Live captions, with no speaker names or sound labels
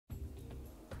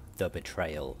The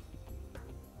Betrayal.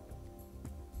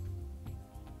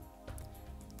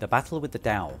 The battle with the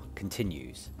Dao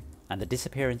continues, and the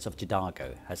disappearance of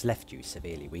Jadargo has left you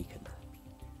severely weakened.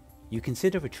 You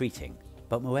consider retreating,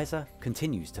 but Muezza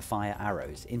continues to fire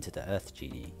arrows into the Earth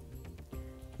Genie.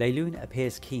 Leilune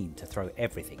appears keen to throw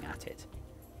everything at it,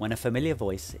 when a familiar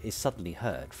voice is suddenly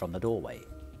heard from the doorway.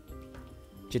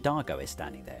 Jadargo is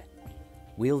standing there,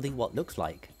 wielding what looks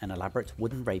like an elaborate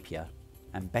wooden rapier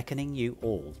and beckoning you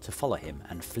all to follow him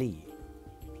and flee.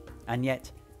 And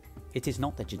yet, it is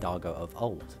not the Jadargo of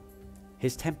old.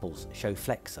 His temples show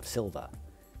flecks of silver,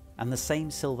 and the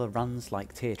same silver runs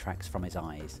like tear tracks from his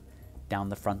eyes, down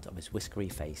the front of his whiskery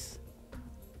face.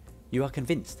 You are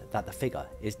convinced that the figure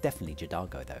is definitely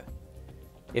Jadargo though.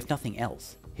 If nothing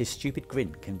else, his stupid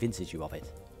grin convinces you of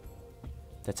it.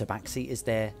 The Tabaxi is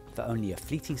there for only a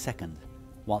fleeting second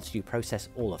whilst you process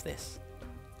all of this,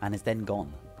 and is then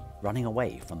gone, running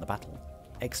away from the battle,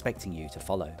 expecting you to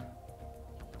follow.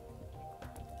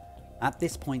 At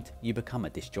this point, you become a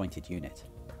disjointed unit.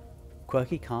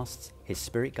 Quirky casts his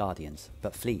spirit guardians,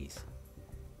 but flees.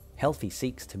 Helfi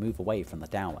seeks to move away from the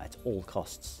Dao at all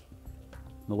costs.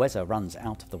 Muezza runs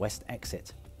out of the west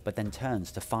exit, but then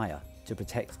turns to fire to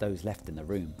protect those left in the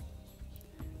room.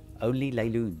 Only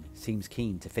Leilune seems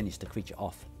keen to finish the creature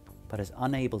off, but is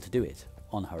unable to do it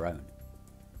on her own.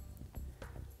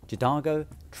 Jadargo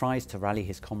tries to rally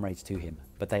his comrades to him,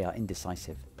 but they are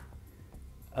indecisive.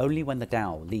 Only when the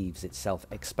Dao leaves itself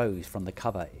exposed from the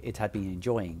cover it had been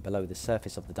enjoying below the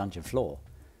surface of the dungeon floor,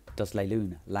 does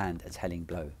Leilune land a telling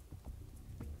blow.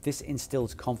 This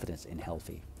instills confidence in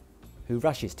Helfi, who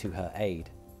rushes to her aid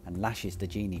and lashes the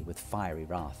genie with fiery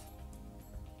wrath.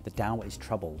 The Dao is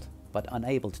troubled, but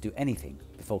unable to do anything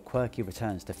before Quirky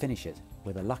returns to finish it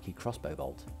with a lucky crossbow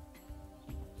bolt.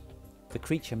 The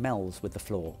creature melds with the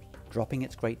floor, dropping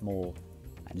its great maw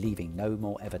and leaving no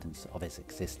more evidence of its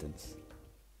existence.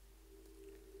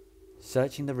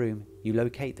 Searching the room, you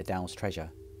locate the Dao's treasure,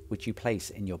 which you place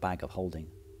in your bag of holding.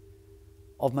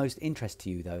 Of most interest to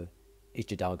you, though, is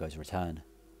Jadargo's return.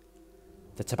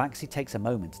 The Tabaxi takes a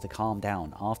moment to calm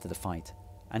down after the fight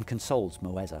and consoles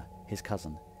Muezza, his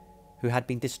cousin, who had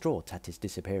been distraught at his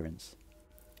disappearance.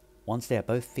 Once they are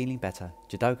both feeling better,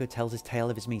 Jadargo tells his tale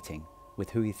of his meeting with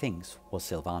who he thinks was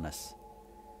Sylvanas,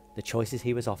 the choices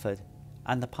he was offered,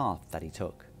 and the path that he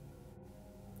took.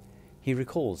 He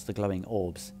recalls the glowing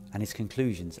orbs and his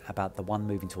conclusions about the one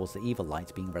moving towards the evil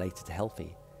light being related to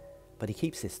Helfi, but he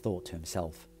keeps this thought to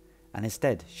himself, and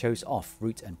instead shows off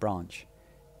root and branch,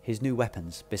 his new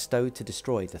weapons bestowed to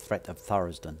destroy the threat of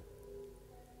Tharizdun.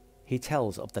 He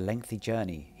tells of the lengthy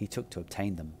journey he took to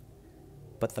obtain them,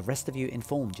 but the rest of you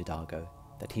inform Jadargo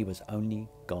that he was only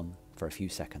gone for a few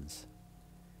seconds.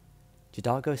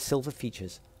 Jadargo's silver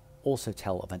features also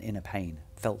tell of an inner pain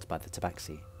felt by the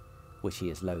Tabaxi, which he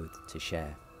is loath to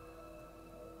share.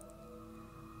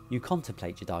 You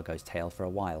contemplate Jadargo's tale for a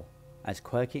while, as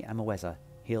Quirky and Muezza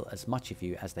heal as much of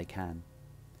you as they can.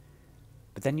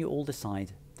 But then you all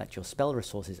decide that your spell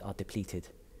resources are depleted,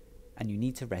 and you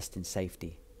need to rest in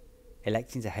safety,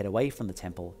 electing to head away from the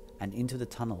temple and into the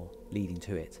tunnel leading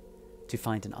to it, to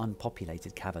find an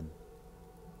unpopulated cavern.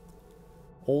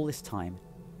 All this time,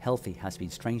 Helfi has been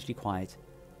strangely quiet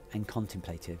and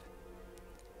contemplative.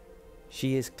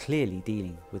 She is clearly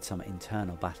dealing with some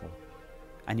internal battle,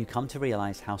 and you come to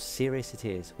realise how serious it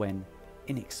is when,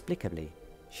 inexplicably,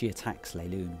 she attacks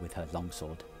Leilune with her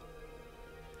longsword.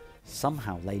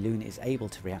 Somehow Leilune is able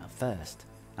to react first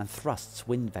and thrusts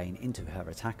Windvane into her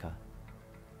attacker.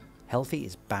 Helfi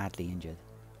is badly injured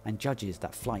and judges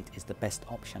that flight is the best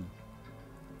option.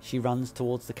 She runs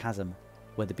towards the chasm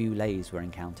where the Boulays were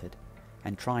encountered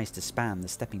and tries to span the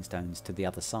stepping stones to the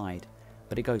other side,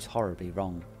 but it goes horribly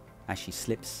wrong as she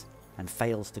slips and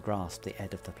fails to grasp the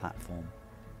edge of the platform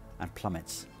and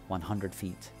plummets 100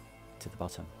 feet to the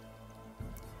bottom.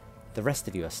 The rest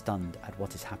of you are stunned at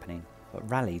what is happening, but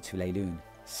rally to Leilune,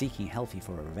 seeking Helfi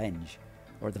for a revenge,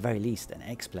 or at the very least an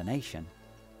explanation.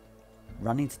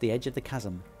 Running to the edge of the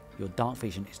chasm, your dark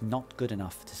vision is not good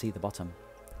enough to see the bottom.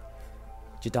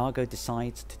 Jadargo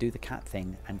decides to do the cat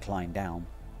thing and climb down,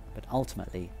 but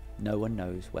ultimately no one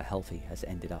knows where Helfi has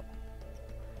ended up.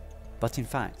 But in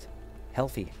fact,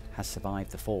 Helfi has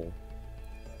survived the fall,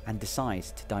 and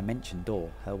decides to dimension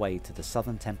door her way to the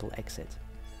southern temple exit.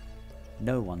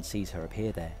 No one sees her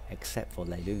appear there except for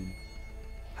Leilune.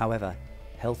 However,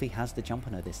 Helfi has the jump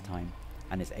on her this time,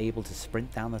 and is able to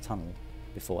sprint down the tunnel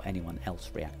before anyone else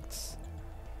reacts.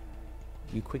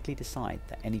 You quickly decide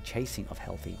that any chasing of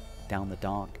Helfi down the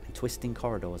dark and twisting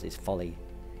corridors is folly.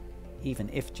 Even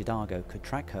if Jadargo could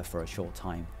track her for a short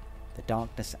time, the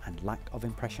darkness and lack of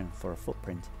impression for a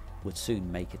footprint would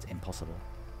soon make it impossible.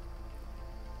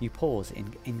 You pause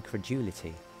in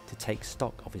incredulity to take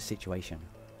stock of his situation,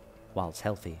 whilst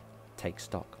Helfi takes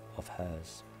stock of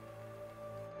hers.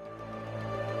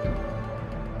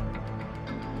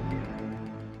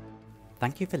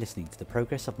 Thank you for listening to the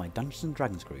progress of my Dungeons &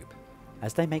 Dragons group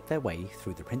as they make their way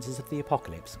through the Princes of the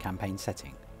Apocalypse campaign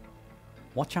setting.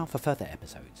 Watch out for further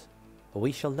episodes, where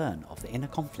we shall learn of the inner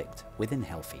conflict within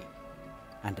Helfi,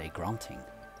 and a granting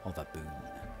of a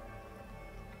boon.